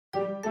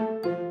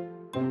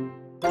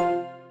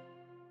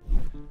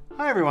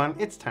everyone,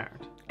 it's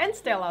Tarrant. And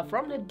Stella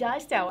from the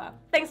Dice Tower.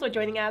 Thanks for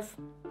joining us.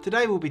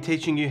 Today we'll be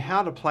teaching you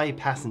how to play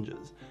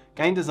Passengers,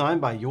 game designed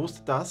by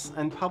Yours Das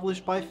and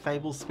published by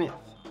Fable Smith.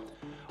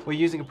 We're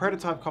using a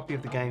prototype copy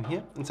of the game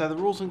here, and so the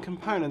rules and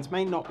components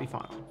may not be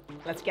final.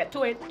 Let's get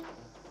to it.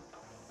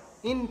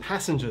 In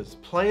Passengers,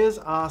 players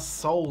are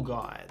soul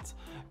guides,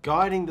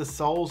 guiding the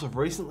souls of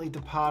recently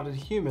departed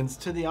humans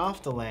to the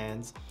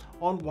afterlands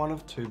on one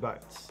of two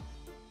boats.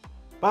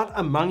 But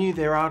among you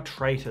there are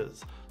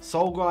traitors,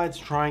 soul guides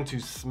trying to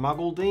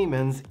smuggle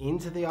demons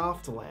into the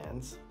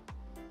afterlands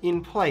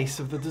in place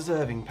of the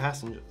deserving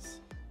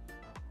passengers.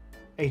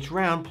 Each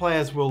round,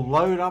 players will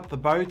load up the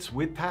boats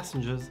with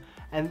passengers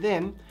and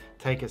then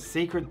take a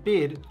secret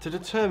bid to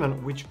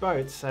determine which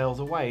boat sails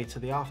away to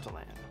the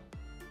afterland.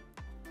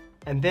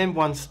 And then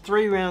once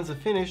 3 rounds are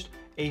finished,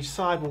 each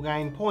side will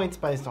gain points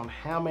based on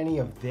how many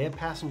of their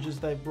passengers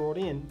they've brought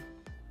in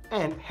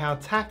and how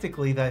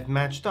tactically they've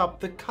matched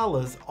up the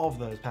colours of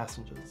those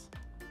passengers.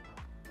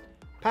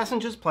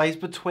 Passengers plays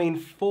between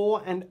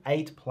 4 and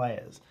 8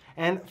 players,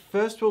 and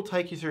first we'll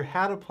take you through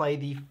how to play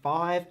the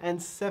 5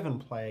 and 7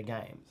 player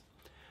games.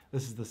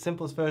 This is the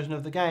simplest version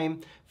of the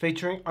game,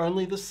 featuring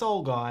only the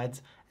soul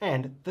guides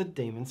and the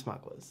demon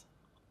smugglers.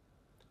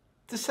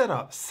 To set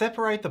up,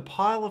 separate the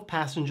pile of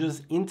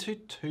passengers into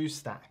 2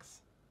 stacks.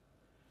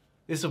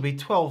 This will be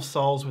 12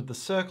 souls with the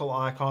circle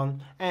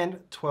icon and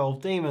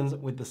 12 demons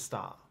with the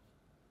star.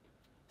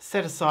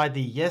 Set aside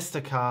the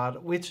Yester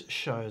card, which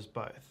shows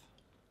both.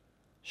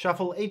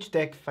 Shuffle each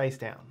deck face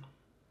down.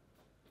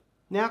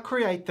 Now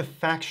create the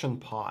faction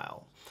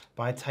pile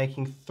by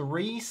taking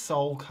 3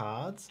 soul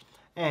cards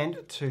and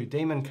 2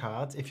 demon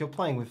cards if you're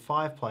playing with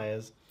 5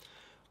 players,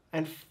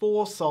 and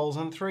 4 souls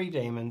and 3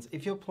 demons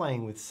if you're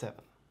playing with 7.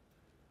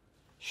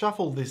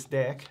 Shuffle this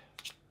deck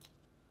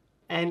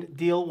and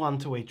deal 1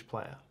 to each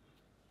player.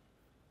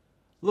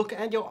 Look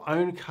at your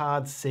own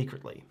cards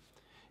secretly.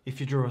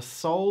 If you drew a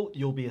soul,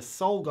 you'll be a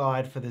soul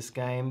guide for this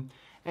game,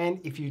 and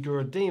if you drew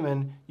a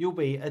demon, you'll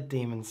be a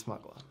demon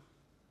smuggler.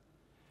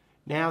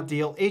 Now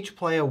deal each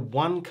player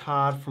 1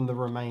 card from the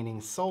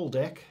remaining soul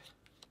deck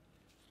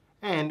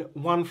and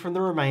 1 from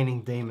the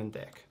remaining demon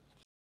deck.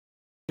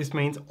 This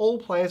means all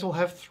players will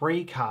have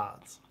 3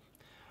 cards.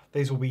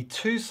 These will be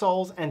 2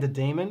 souls and a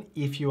demon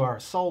if you are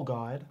a soul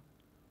guide,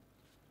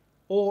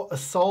 or a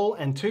soul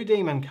and 2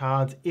 demon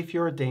cards if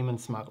you're a demon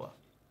smuggler.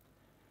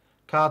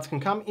 Cards can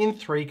come in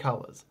 3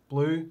 colours,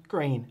 blue,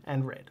 green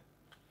and red.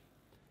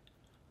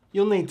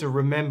 You'll need to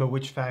remember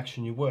which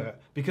faction you were,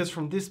 because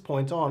from this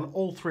point on,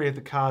 all 3 of the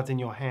cards in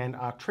your hand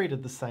are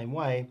treated the same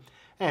way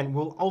and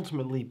will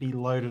ultimately be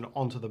loaded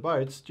onto the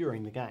boats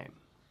during the game.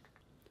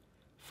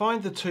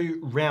 Find the 2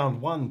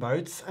 round 1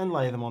 boats and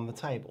lay them on the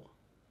table.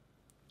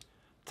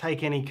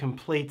 Take any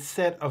complete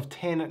set of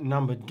 10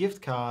 numbered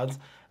gift cards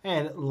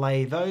and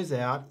lay those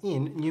out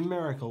in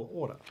numerical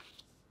order.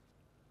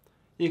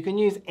 You can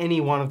use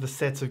any one of the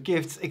sets of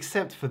gifts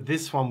except for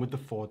this one with the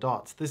 4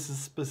 dots. This is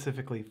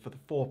specifically for the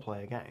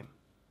 4-player game.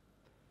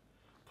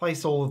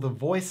 Place all of the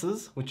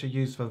voices, which are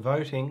used for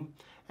voting,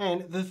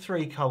 and the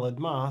 3 coloured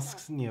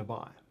masks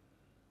nearby.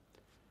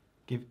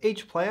 Give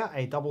each player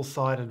a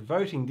double-sided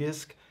voting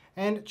disc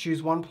and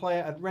choose 1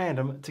 player at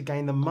random to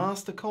gain the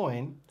master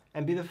coin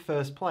and be the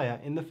first player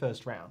in the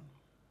first round.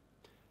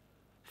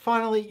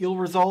 Finally, you'll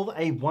resolve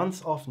a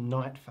once-off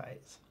night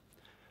phase.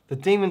 The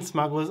demon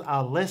smugglers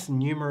are less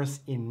numerous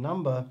in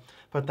number,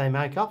 but they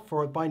make up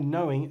for it by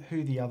knowing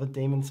who the other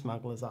demon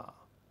smugglers are.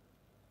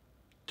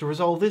 To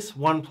resolve this,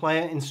 1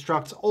 player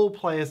instructs all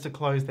players to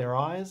close their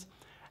eyes,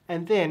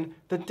 and then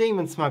the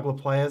demon smuggler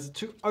players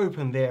to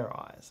open their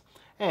eyes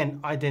and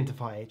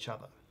identify each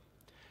other.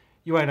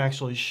 You won't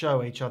actually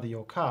show each other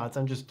your cards,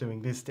 I'm just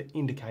doing this to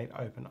indicate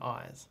open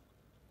eyes.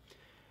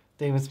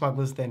 Demon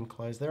smugglers then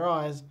close their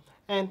eyes,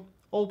 and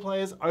all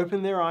players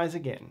open their eyes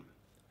again.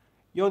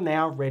 You're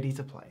now ready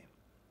to play.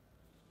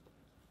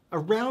 A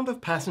round of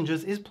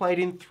Passengers is played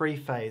in 3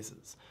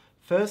 phases.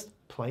 First,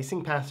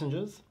 placing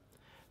passengers,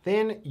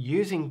 then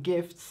using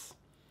gifts,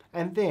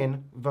 and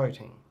then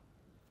voting.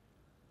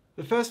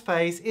 The first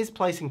phase is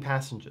placing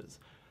passengers.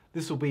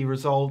 This will be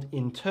resolved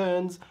in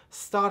turns,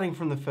 starting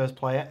from the first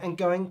player and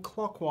going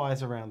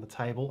clockwise around the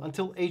table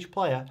until each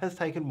player has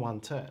taken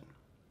 1 turn.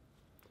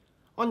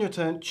 On your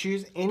turn,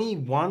 choose any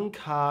 1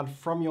 card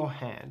from your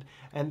hand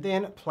and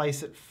then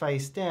place it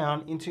face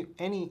down into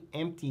any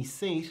empty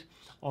seat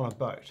on a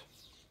boat.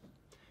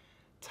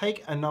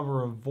 Take a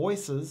number of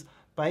voices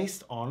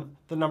based on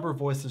the number of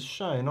voices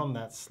shown on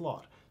that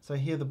slot. So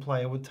here the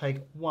player would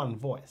take 1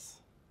 voice.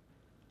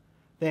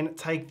 Then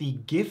take the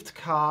gift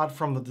card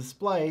from the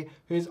display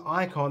whose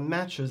icon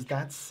matches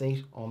that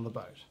seat on the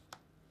boat.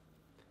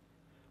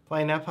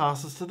 Play now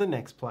passes to the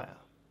next player.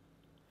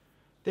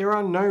 There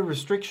are no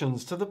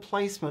restrictions to the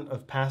placement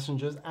of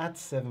passengers at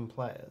 7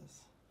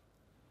 players.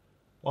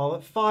 While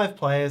at 5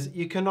 players,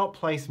 you cannot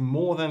place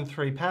more than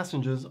 3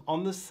 passengers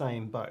on the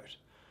same boat.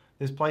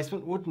 This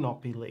placement would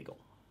not be legal.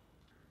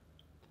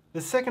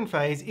 The second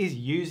phase is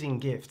using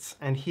gifts,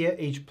 and here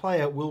each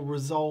player will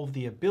resolve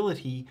the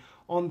ability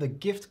on the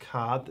gift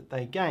card that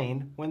they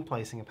gain when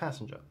placing a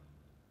passenger.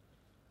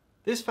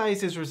 This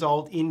phase is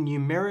resolved in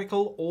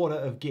numerical order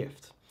of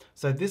gift,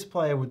 so this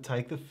player would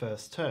take the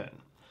first turn.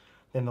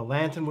 Then the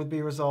lantern would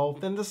be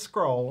resolved, then the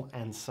scroll,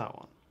 and so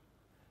on.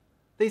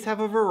 These have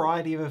a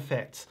variety of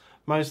effects,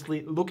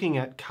 mostly looking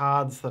at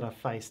cards that are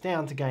face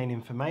down to gain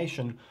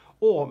information,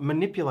 or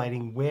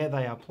manipulating where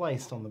they are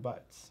placed on the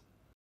boats.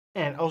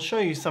 And I'll show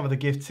you some of the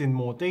gifts in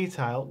more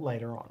detail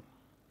later on.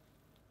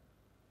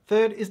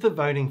 Third is the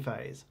voting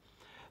phase.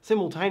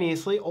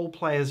 Simultaneously, all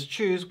players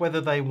choose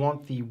whether they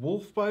want the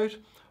wolf boat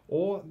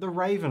or the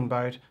raven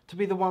boat to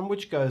be the one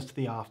which goes to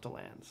the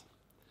afterlands.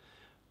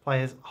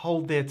 Players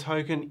hold their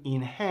token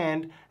in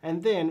hand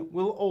and then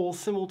will all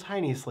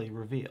simultaneously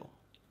reveal.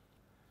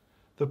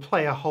 The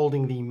player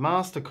holding the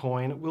master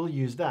coin will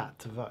use that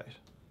to vote.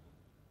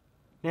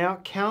 Now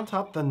count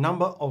up the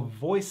number of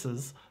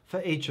voices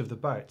for each of the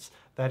boats,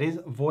 that is,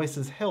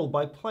 voices held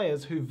by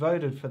players who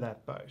voted for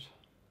that boat.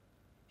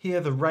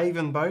 Here the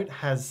raven boat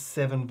has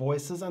 7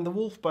 voices and the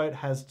wolf boat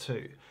has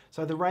 2,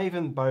 so the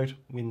raven boat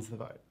wins the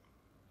vote.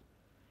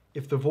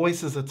 If the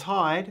voices are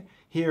tied,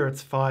 here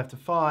it's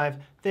 5-5,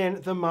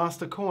 then the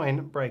master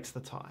coin breaks the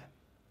tie.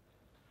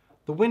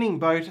 The winning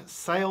boat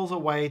sails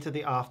away to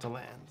the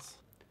afterlands.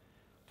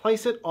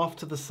 Place it off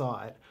to the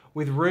side,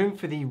 with room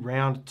for the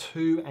round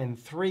 2 and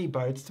 3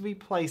 boats to be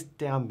placed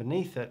down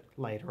beneath it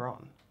later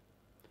on.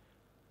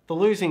 The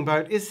losing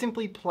boat is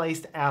simply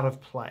placed out of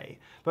play,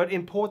 but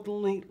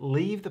importantly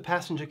leave the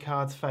passenger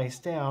cards face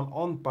down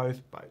on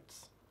both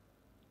boats.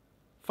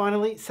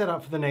 Finally, set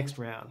up for the next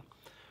round.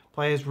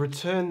 Players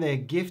return their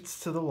gifts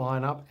to the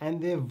lineup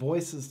and their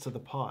voices to the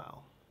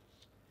pile.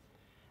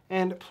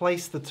 And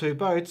place the 2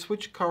 boats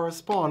which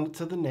correspond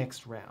to the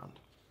next round.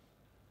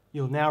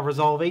 You'll now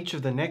resolve each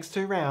of the next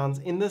 2 rounds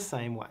in the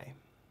same way.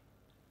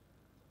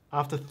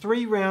 After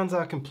 3 rounds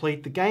are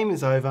complete, the game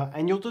is over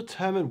and you'll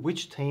determine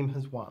which team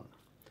has won.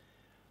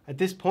 At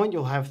this point,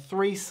 you'll have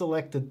 3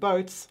 selected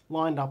boats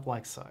lined up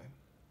like so.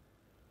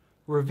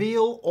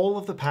 Reveal all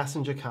of the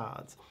passenger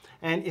cards,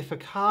 and if a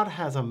card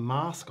has a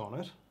mask on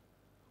it,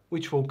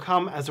 which will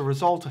come as a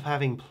result of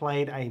having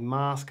played a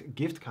mask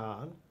gift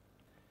card,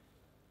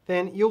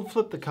 then you'll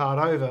flip the card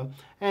over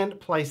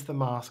and place the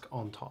mask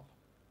on top.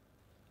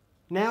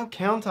 Now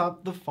count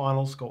up the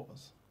final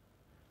scores.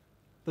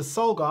 The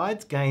soul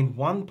guides gained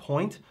 1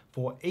 point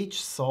for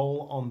each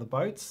soul on the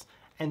boats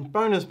and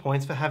bonus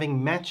points for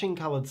having matching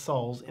coloured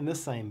souls in the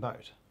same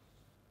boat.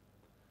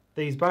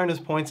 These bonus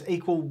points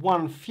equal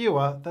 1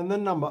 fewer than the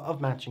number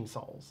of matching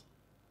souls.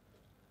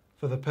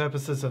 For the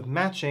purposes of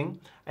matching,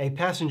 a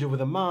passenger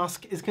with a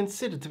mask is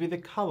considered to be the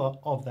colour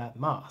of that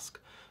mask.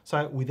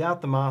 So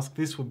without the mask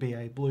this would be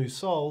a blue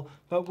soul,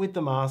 but with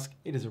the mask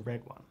it is a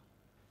red one.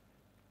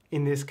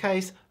 In this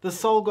case, the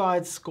soul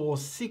guides score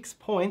 6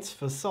 points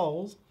for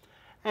souls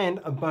and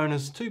a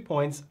bonus 2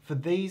 points for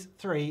these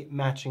 3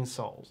 matching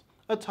souls,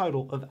 a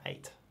total of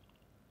 8.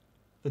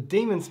 The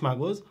demon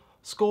smugglers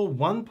score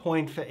 1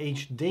 point for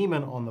each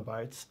demon on the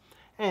boats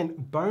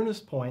and bonus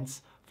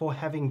points for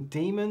having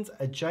demons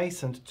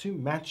adjacent to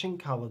matching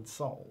coloured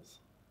souls.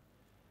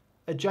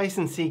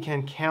 Adjacency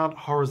can count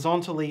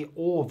horizontally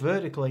or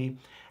vertically,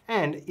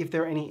 and if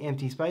there are any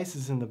empty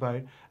spaces in the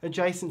boat,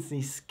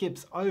 adjacency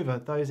skips over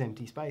those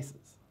empty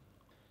spaces.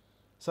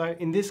 So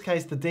in this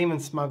case, the demon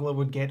smuggler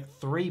would get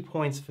 3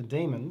 points for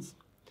demons.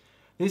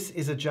 This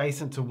is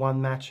adjacent to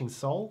 1 matching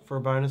soul for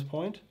a bonus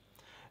point.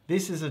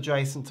 This is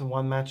adjacent to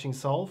 1 matching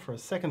soul for a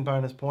second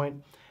bonus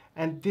point.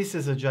 And this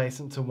is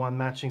adjacent to 1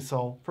 matching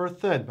soul for a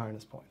third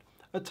bonus point,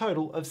 a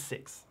total of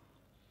 6.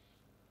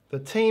 The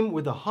team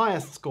with the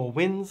highest score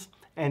wins,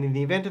 and in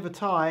the event of a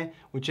tie,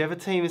 whichever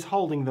team is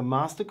holding the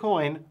master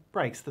coin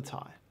breaks the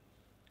tie.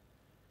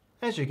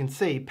 As you can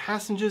see,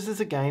 Passengers is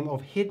a game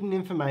of hidden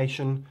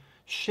information,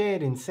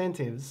 shared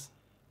incentives,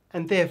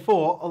 and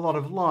therefore a lot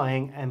of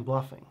lying and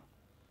bluffing.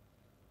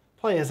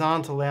 Players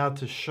aren't allowed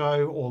to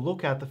show or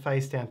look at the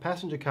face-down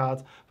passenger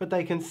cards, but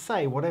they can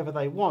say whatever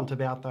they want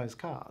about those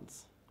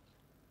cards.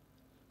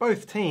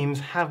 Both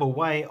teams have a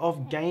way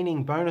of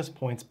gaining bonus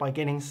points by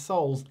getting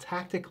souls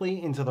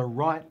tactically into the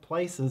right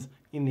places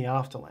in the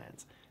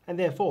Afterlands, and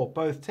therefore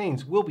both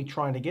teams will be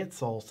trying to get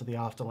souls to the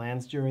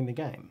Afterlands during the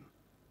game.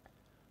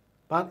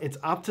 But it's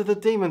up to the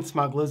demon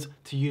smugglers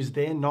to use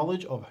their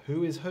knowledge of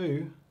who is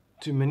who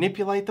to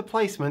manipulate the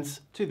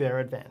placements to their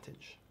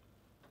advantage.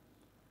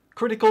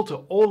 Critical to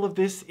all of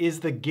this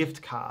is the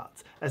gift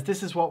cards, as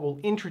this is what will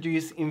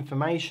introduce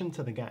information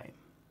to the game.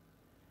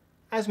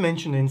 As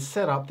mentioned in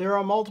setup, there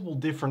are multiple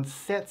different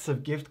sets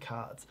of gift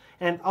cards,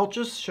 and I'll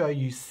just show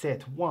you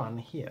set 1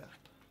 here.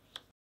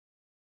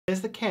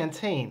 There's the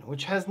canteen,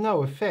 which has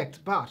no effect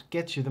but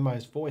gets you the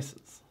most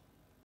voices.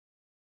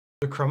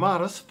 The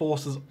chromatus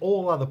forces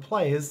all other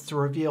players to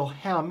reveal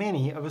how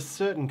many of a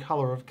certain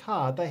colour of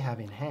card they have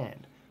in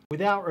hand,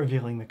 without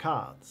revealing the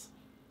cards.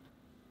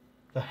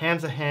 The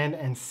Hamza hand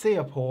and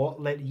Seapore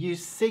let you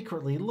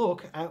secretly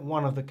look at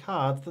one of the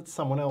cards that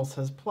someone else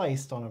has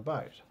placed on a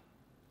boat.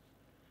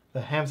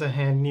 The Hamza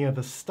hand near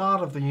the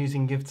start of the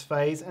using gifts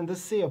phase and the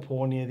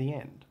Seapore near the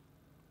end.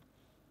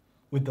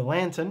 With the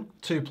lantern,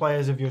 2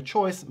 players of your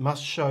choice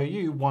must show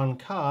you 1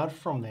 card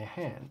from their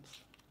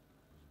hands.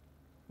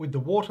 With the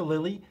water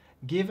lily,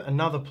 give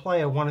another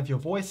player one of your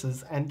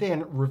voices and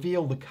then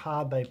reveal the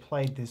card they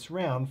played this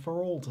round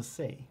for all to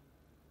see.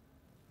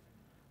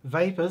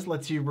 Vapors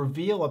lets you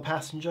reveal a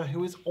passenger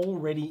who is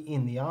already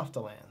in the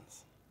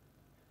afterlands.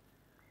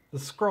 The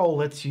scroll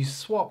lets you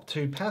swap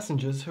 2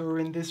 passengers who are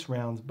in this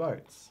round's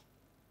boats.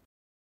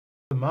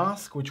 The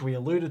mask, which we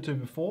alluded to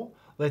before,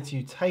 lets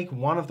you take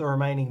one of the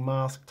remaining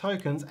mask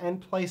tokens and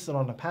place it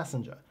on a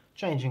passenger,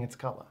 changing its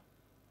colour.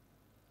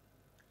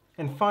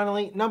 And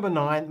finally, number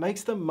 9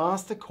 makes the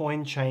master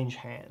coin change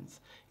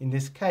hands. In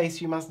this case,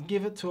 you must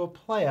give it to a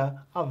player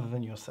other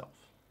than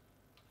yourself.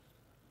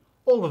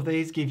 All of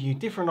these give you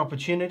different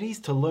opportunities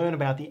to learn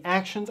about the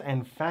actions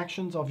and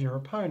factions of your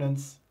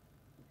opponents,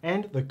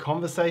 and the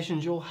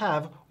conversations you'll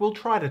have will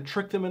try to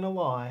trick them in a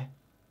lie,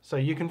 so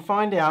you can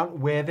find out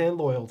where their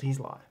loyalties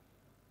lie.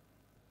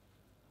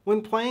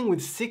 When playing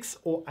with 6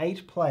 or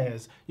 8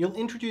 players, you'll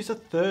introduce a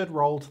third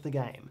role to the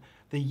game,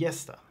 the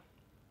Yester.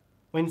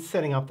 When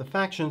setting up the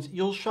factions,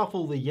 you'll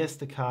shuffle the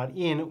Yester card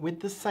in with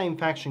the same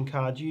faction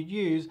card you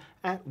use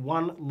at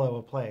 1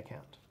 lower player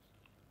count.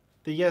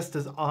 The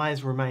Yester's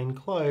eyes remain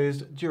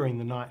closed during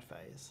the night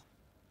phase.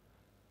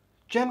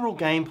 General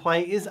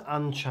gameplay is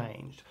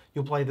unchanged.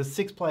 You'll play the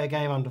 6-player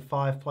game under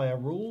 5-player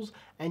rules,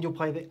 and you'll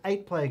play the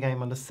 8-player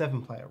game under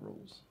 7-player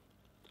rules.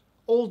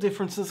 All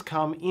differences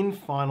come in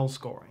final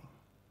scoring.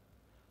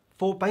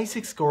 For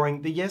basic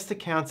scoring, the Yester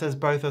counts as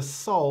both a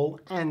soul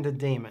and a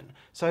demon,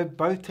 so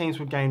both teams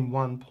would gain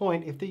 1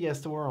 point if the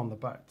Yester were on the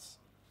boats.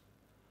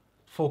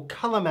 For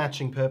colour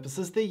matching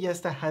purposes, the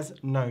Yester has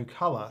no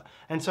colour,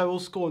 and so will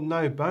score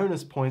no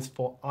bonus points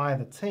for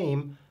either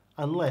team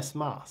unless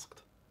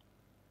masked.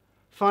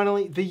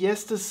 Finally, the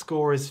Yester's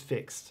score is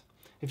fixed.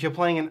 If you're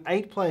playing an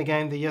 8-player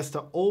game, the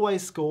Yester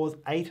always scores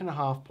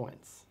 8.5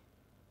 points.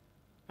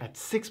 At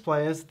 6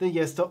 players, the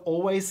Yester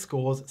always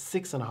scores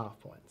 6.5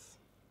 points.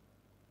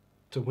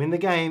 To win the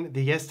game,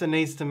 the Yester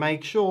needs to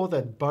make sure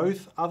that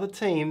both other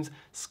teams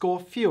score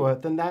fewer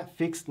than that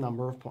fixed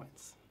number of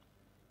points.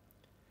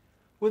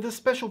 With a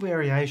special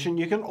variation,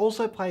 you can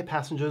also play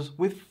passengers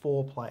with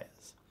 4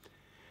 players.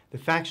 The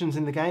factions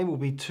in the game will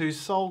be 2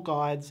 soul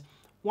guides,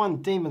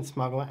 1 demon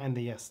smuggler and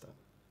the Yester.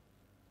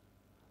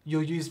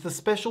 You'll use the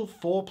special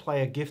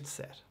 4-player gift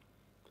set.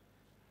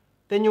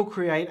 Then you'll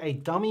create a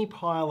dummy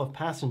pile of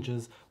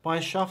passengers by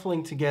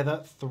shuffling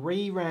together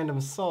 3 random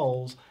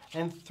souls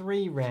and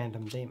 3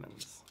 random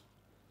demons.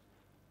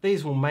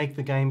 These will make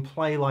the game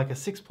play like a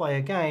 6-player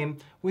game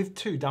with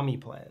 2 dummy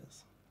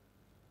players.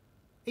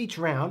 Each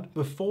round,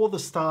 before the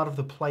start of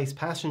the place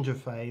passenger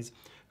phase,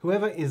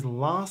 whoever is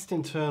last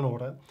in turn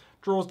order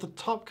draws the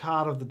top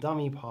card of the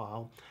dummy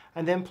pile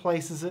and then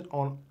places it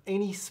on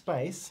any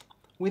space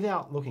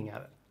without looking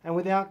at it and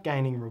without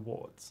gaining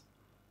rewards.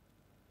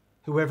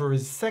 Whoever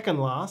is second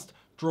last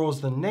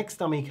draws the next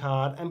dummy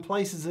card and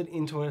places it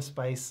into a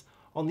space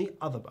on the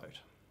other boat.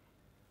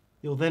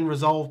 You'll then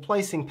resolve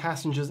placing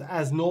passengers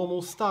as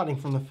normal starting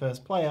from the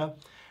first player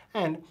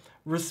and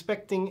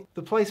respecting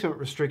the placement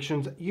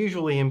restrictions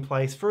usually in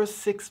place for a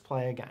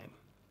 6-player game.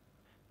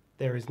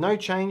 There is no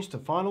change to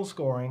final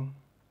scoring,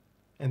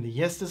 and the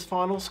Yester's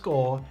final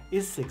score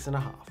is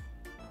 6.5.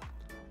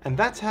 And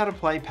that's how to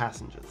play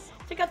passengers.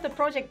 Check out the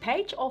project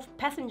page of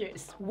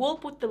Passengers. We'll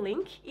put the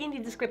link in the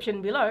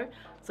description below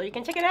so you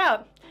can check it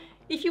out.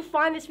 If you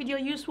find this video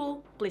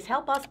useful, please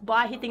help us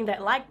by hitting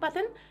that like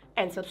button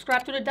and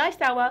subscribe to the Dice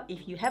Tower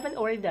if you haven't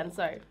already done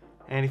so.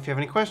 And if you have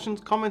any questions,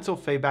 comments or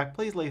feedback,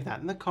 please leave that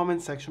in the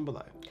comments section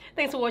below.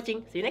 Thanks for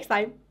watching. See you next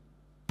time.